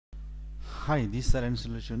Hi, this is Silent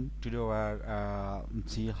Solution. Today we are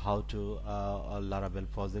see how to a Laravel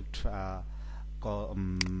project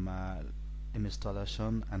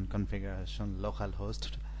installation and configuration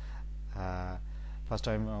localhost. Uh, First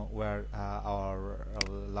time where our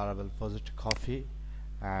Laravel project coffee,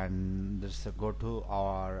 and just go to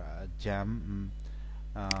our jam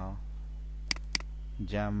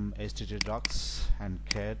http docs and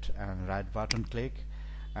create and right button click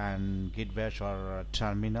and git bash or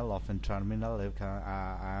terminal. Often terminal you can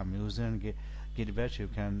I am using git bash. You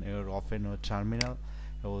can often terminal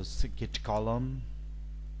use git colon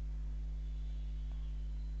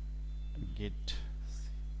git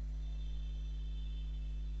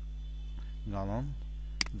colon,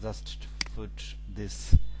 just put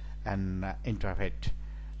this and interpret.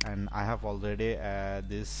 And I have already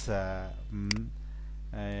this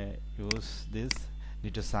use this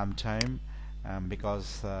need to some time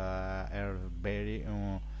because it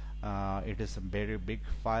is a very big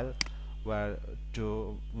file where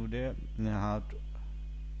to how to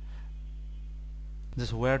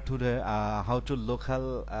this where to the how to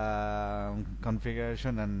local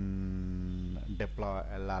configuration and deploy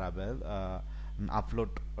a Laravel and upload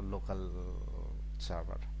a local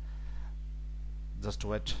server. Just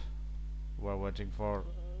wait, we're waiting for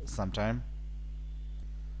some time.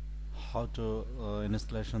 How to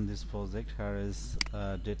installation this project. Here is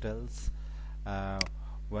details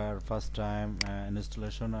where first time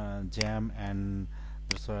installation jam and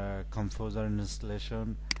there's a composer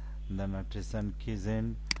installation, then a recent keys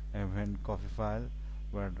in event coffee file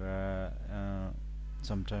where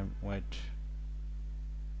sometime wait.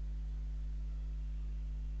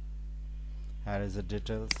 Here is the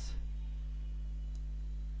details.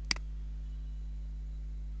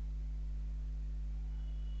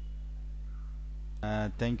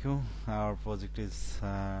 Thank you. Our project is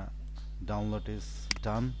download is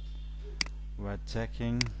done. We're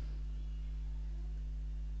checking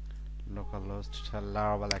localhost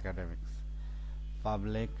Laravel academics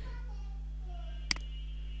public.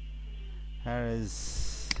 Here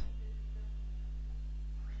is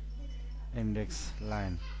index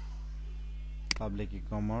line public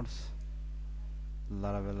e-commerce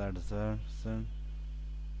Laravel advertisement.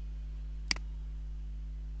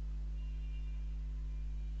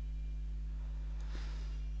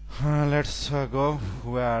 Let's go.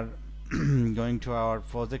 We are going to our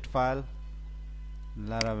project file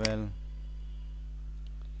Laravel.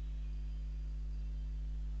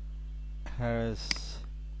 Here is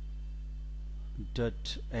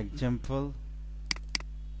dot example.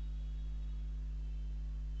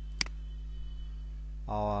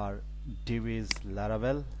 Our DB is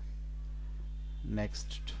Laravel.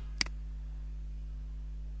 Next.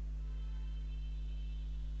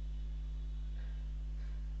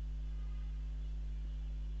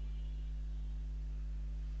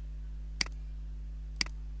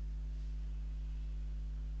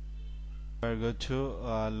 We go to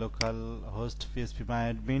localhost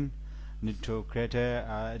phpMyAdmin. Need to create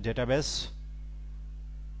a database.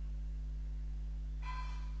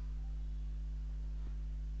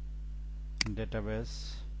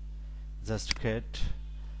 Just create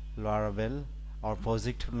Laravel or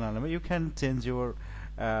project Laravel. You can change your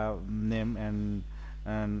name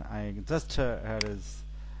and I just here is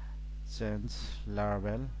change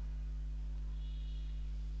Laravel.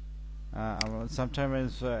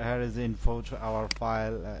 Sometimes here is info to our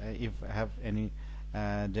file if have any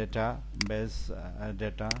database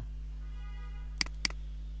data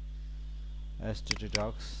http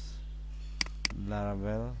docs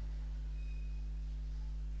Laravel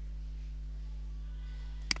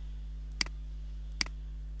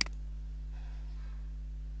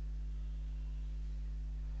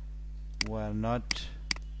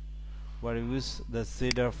we'll use the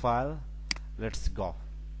seeder file. Let's go.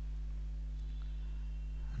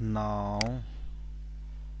 Now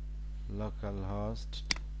localhost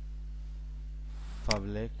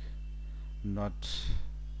public not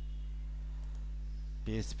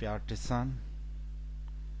php artisan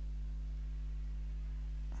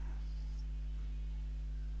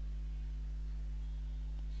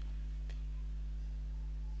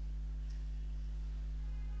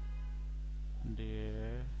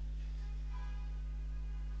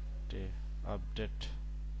update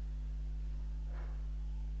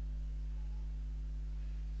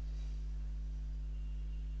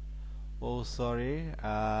oh sorry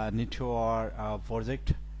need to our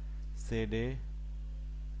project cd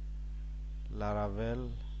Laravel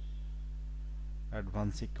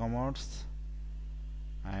advanced e-commerce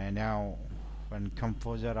and now when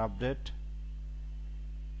composer update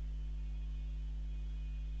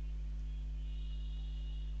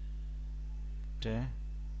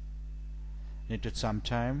need to some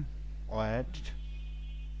time wait.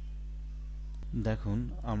 দেখুন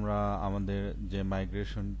আমরা আমাদের যে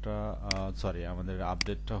মাইগ্রেশনটা আমাদের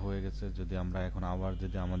আপডেটটা হয়ে গেছে। যদি আমরা এখন আবার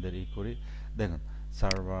যদি আমাদের করি, দেখুন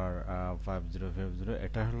সার্ভার 5050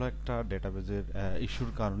 এটা হলো একটা ডেটাবেজের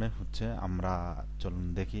ইস্যুর কারণে হচ্ছে। আমরা চলুন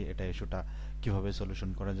দেখি এটা ইস্যুটা কিভাবে সলিউশন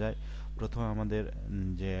করা যায়। প্রথমে আমাদের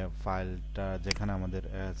যে ফাইলটা যেখানে আমাদের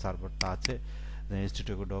সার্ভারটা আছে,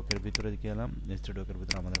 htdoc-এর ভিতরে গেলাম, htdoc-এর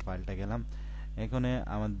ভিতরে আমাদের ফাইলটা গেলাম। এখানে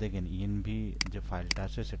আমাদের দেখেন env যে ফাইলটা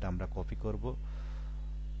আছে সেটা আমরা কপি করব।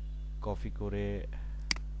 কপি করে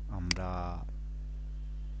আমরা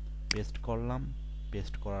পেস্ট করলাম।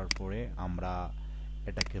 পেস্ট করার পরে আমরা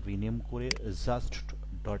এটাকে রিনেম করে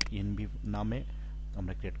just.env নামে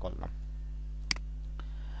আমরা ক্রিয়েট করলাম।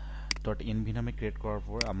 .env নামে ক্রিয়েট করার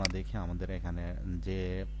পর আমরা দেখি আমাদের এখানে যে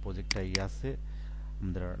প্রজেক্টটা আছে,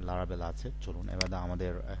 আমাদের লারাভেল আছে। চলুন এবার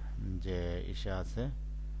আমাদের যে ইসে আছে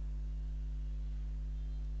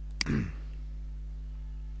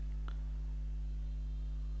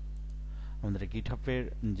আমাদের গিটহাবের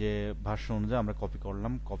যে ভার্সন অনুযায়ী আমরা কপি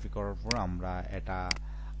করলাম। কপি করার পর আমরা এটা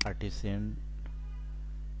আর্টিসেন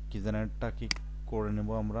কি জেনারেটটা কি করে নেব।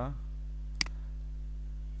 আমরা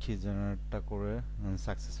কি জেনারেটটা করে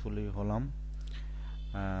সাকসেসফুলি হলাম।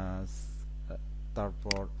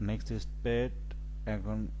 তারপর নেক্সট স্টেপ,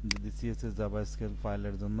 এখন যদি সিএসএস জাভাস্ক্রিপ্ট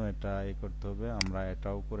ফাইলের জন্য এটা করতে হবে, আমরা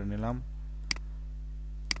এটাও করে নিলাম।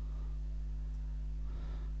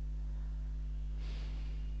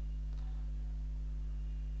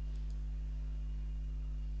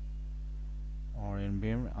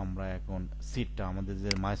 আমরা এখন সিটটা আমাদের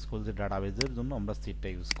যে মাইস্কুল যে ডাটাবেজের জন্য আমরা সিটটা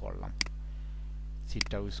ইউজ করলাম।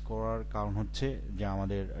 সিটটা ইউজ করার কারণ হচ্ছে যে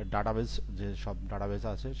আমাদের ডাটাবেজ যে সব ডাটাবেজ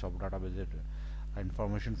আছে সব ডাটাবেজের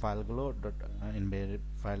ইনফরমেশন ফাইলগুলো এমবেডেড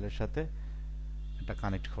ফাইলের সাথে এটা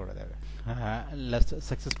কানেক্ট করে দেবে। Let's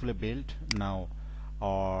successfully build now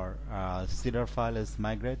our Cedar file is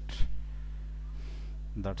migrate.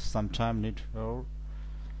 That's some time need for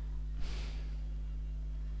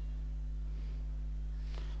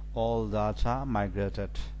all data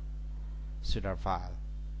migrated Cedar file.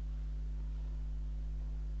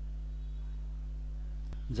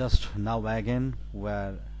 Just now again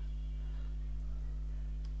where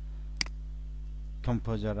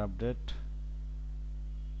composer update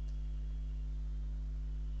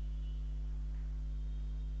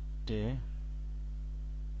day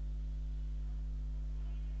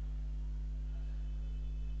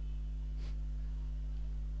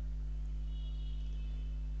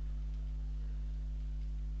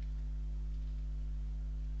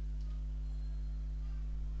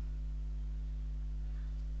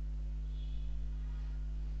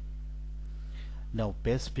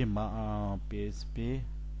now PHP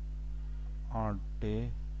rt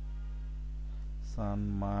sun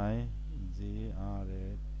my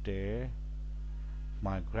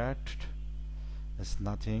migrate is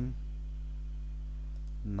nothing.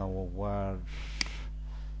 Now where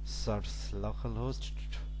search localhost,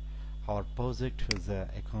 our project is the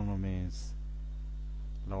economies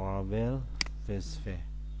Laravel PHP.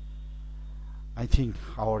 I think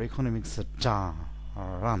our economics are done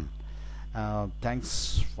run. Thanks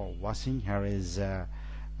for watching. Here is